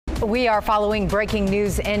We are following breaking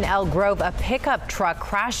news in Elk Grove. A pickup truck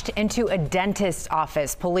crashed into a dentist's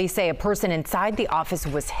office. Police say a person inside the office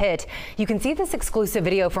was hit. You can see this exclusive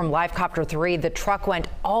video from Livecopter 3. The truck went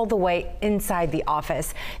all the way inside the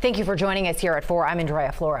office. Thank you for joining us here at 4. I'm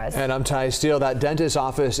Andrea Flores. And I'm Ty Steele. That dentist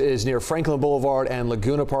office is near Franklin Boulevard and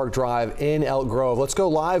Laguna Park Drive in Elk Grove. Let's go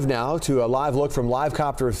live now to a live look from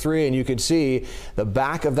Livecopter 3, and you can see the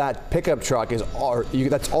back of that pickup truck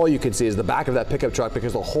that's all you can see is the back of that pickup truck,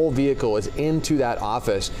 because the whole vehicle is into that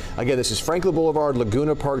office. Again, this is Franklin Boulevard,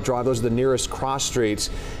 Laguna Park Drive. Those are the nearest cross streets,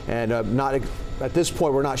 and at this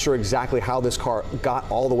point, we're not sure exactly how this car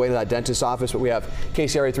got all the way to that dentist's office, but we have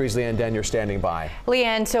KCRA 3's Leanne Denyer standing by.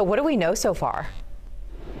 Leanne, so what do we know so far?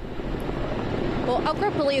 Well, Elk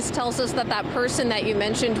Grove Police tells us that that person that you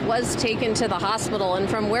mentioned was taken to the hospital, and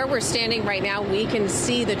from where we're standing right now, we can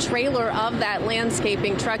see the trailer of that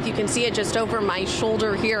landscaping truck. You can see it just over my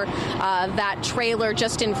shoulder here, that trailer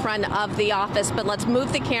just in front of the office. But let's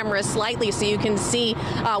move the camera slightly so you can see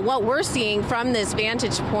what we're seeing from this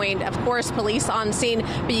vantage point. Of course, police on scene,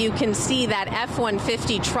 but you can see that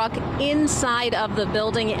F-150 truck inside of the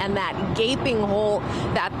building and that gaping hole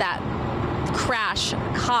that crash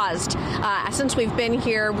caused. Since we've been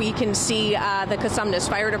here, we can see the Cosumnes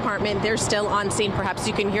Fire Department. They're still on scene. Perhaps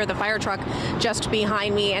you can hear the fire truck just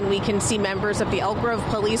behind me, and we can see members of the Elk Grove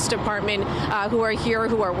Police Department who are here,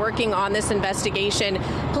 who are working on this investigation.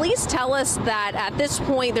 Police tell us that at this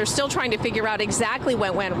point, they're still trying to figure out exactly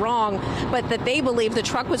what went wrong, but that they believe the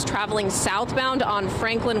truck was traveling southbound on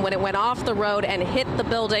Franklin when it went off the road and hit the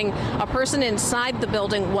building. A person inside the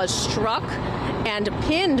building was struck and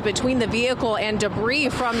pinned between the vehicle and debris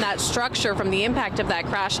from that structure from the impact of that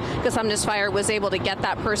crash. Cosumnes Fire was able to get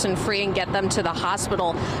that person free and get them to the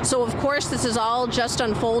hospital. So of course this is all just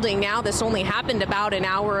unfolding now. This only happened about an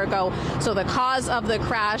hour ago. So the cause of the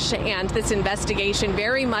crash and this investigation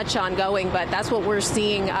very much ongoing, but that's what we're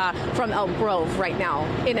seeing from Elk Grove right now.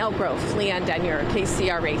 In Elk Grove, Leanne Denyer,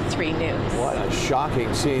 KCRA 3 News. What a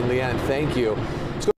shocking scene, Leanne. Thank you.